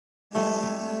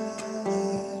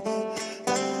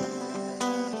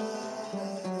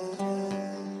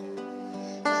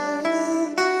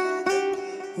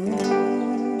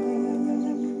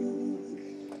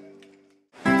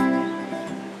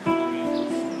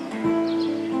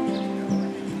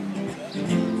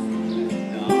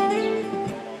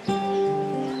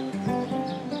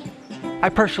I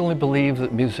personally believe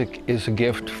that music is a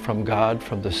gift from God,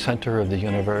 from the center of the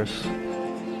universe.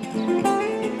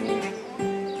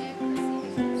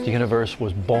 The universe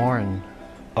was born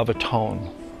of a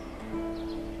tone,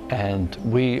 and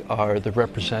we are the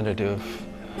representative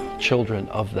children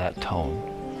of that tone.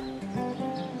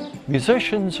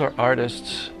 Musicians are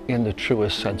artists in the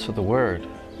truest sense of the word.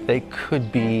 They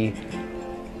could be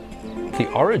the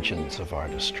origins of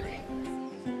artistry.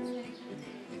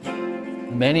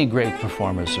 Many great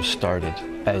performers have started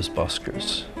as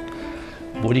buskers.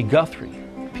 Woody Guthrie,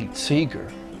 Pete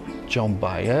Seeger, Joan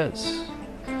Baez,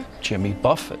 Jimmy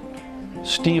Buffett,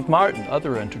 Steve Martin,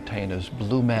 other entertainers,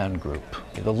 Blue Man Group.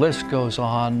 The list goes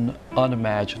on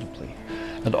unimaginably.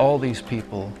 And all these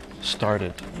people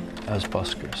started as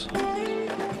buskers.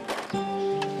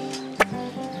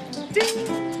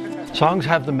 Songs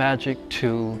have the magic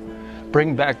to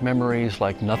bring back memories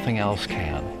like nothing else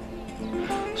can.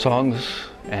 Songs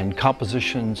and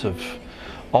compositions of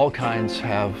all kinds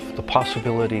have the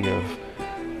possibility of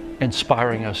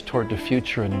inspiring us toward the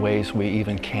future in ways we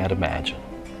even can't imagine.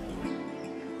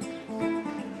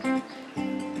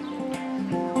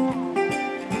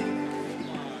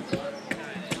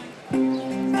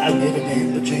 I met a man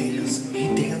in Bojangles,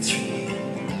 he danced for me.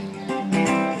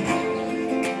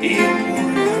 He had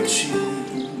worn out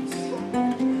shoes,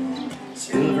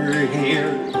 silver hair,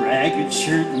 ragged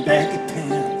shirt and baggy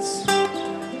pants,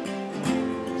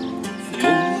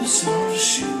 full soft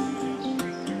shoe.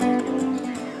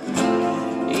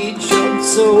 He jumped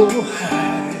so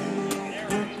high,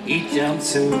 he jumped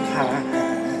so high,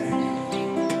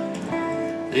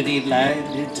 that he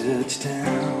landed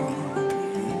touchdown.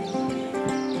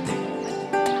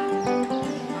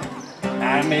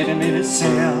 I met him in a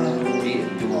cell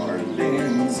in New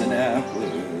Orleans, and I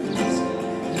was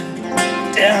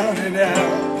down and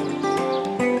out.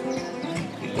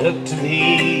 He looked to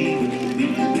me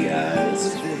in the eyes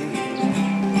of day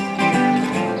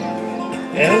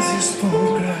as he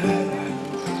spoke right.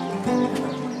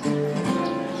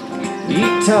 He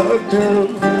talked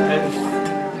of life,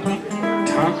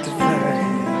 talked of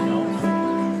life,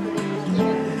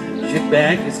 shook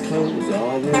back his clothes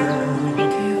all around him.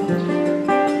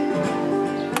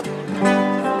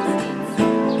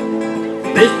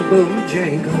 Mr.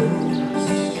 Bojangles,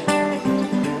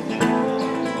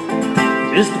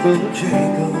 Mr.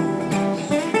 Bojangles,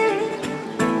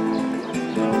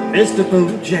 Mr.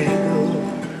 Bojangles,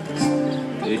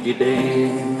 could you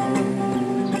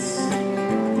dance?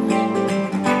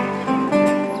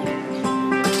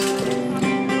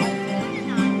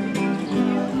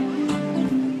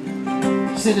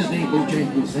 Said his name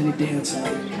Bojangles, then he danced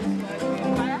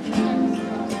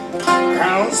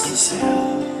across the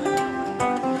cell.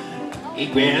 He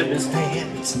grabbed his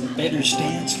pants and better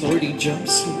stance. Lord, he jumped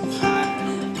so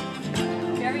high.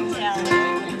 Very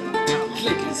talented.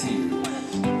 Click his heels.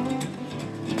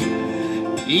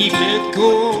 He let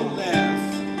go, laugh.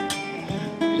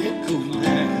 Let go,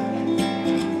 laugh.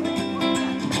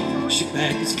 Shook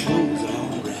back his clothes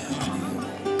all around him.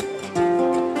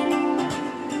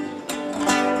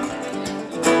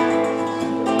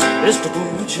 Mr.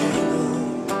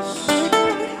 Bojangles,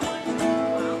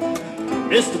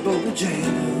 Mr.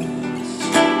 Bojangles,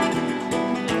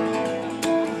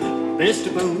 Mr.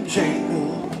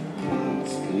 Bojangles,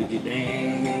 could you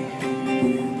dance?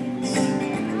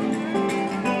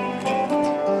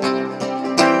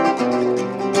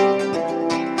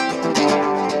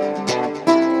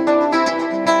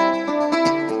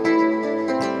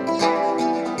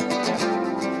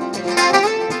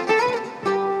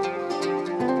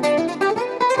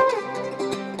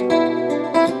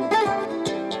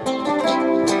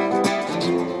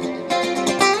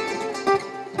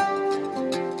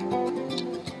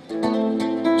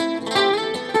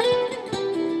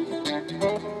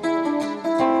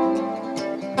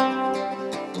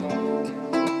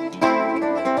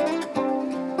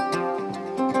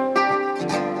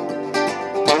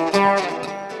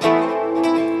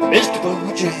 Mr.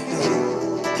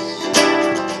 Bojangles,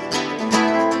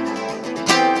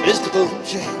 Mr.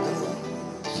 Bojangles,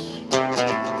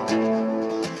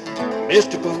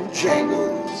 Mr.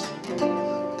 Bojangles,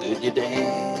 could you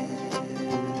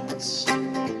dance?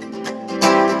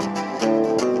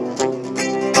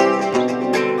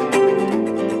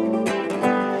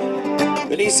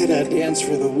 But he said I danced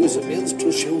for the wizard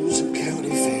minstrel shows and county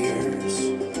fairs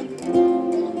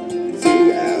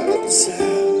throughout the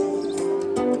South.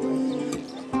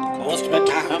 Most of the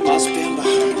time I spend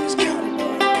behind his county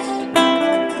bars.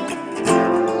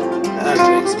 That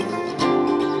makes me.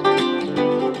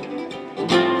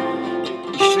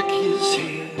 He shook his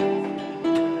head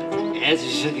as he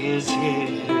shook his head.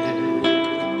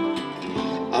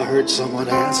 heard someone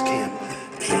ask him,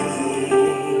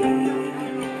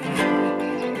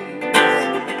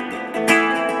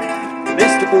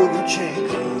 Mr.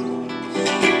 Bojangles,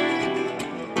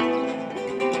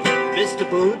 Mr.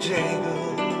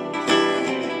 Bojangles,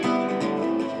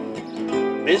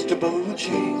 Mr.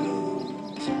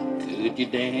 Bojangles, could you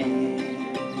dance?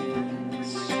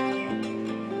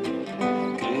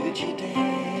 Could you dance?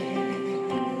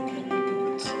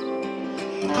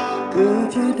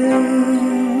 Could you dance?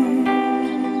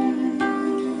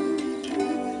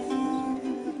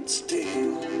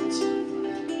 Dance.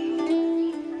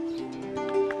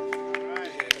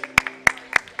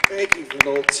 Thank you for an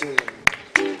old tune.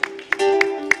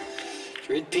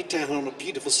 You're in P-Town on a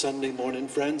beautiful Sunday morning,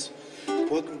 friends.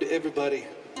 Welcome to everybody.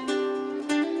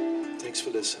 Thanks for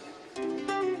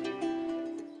listening.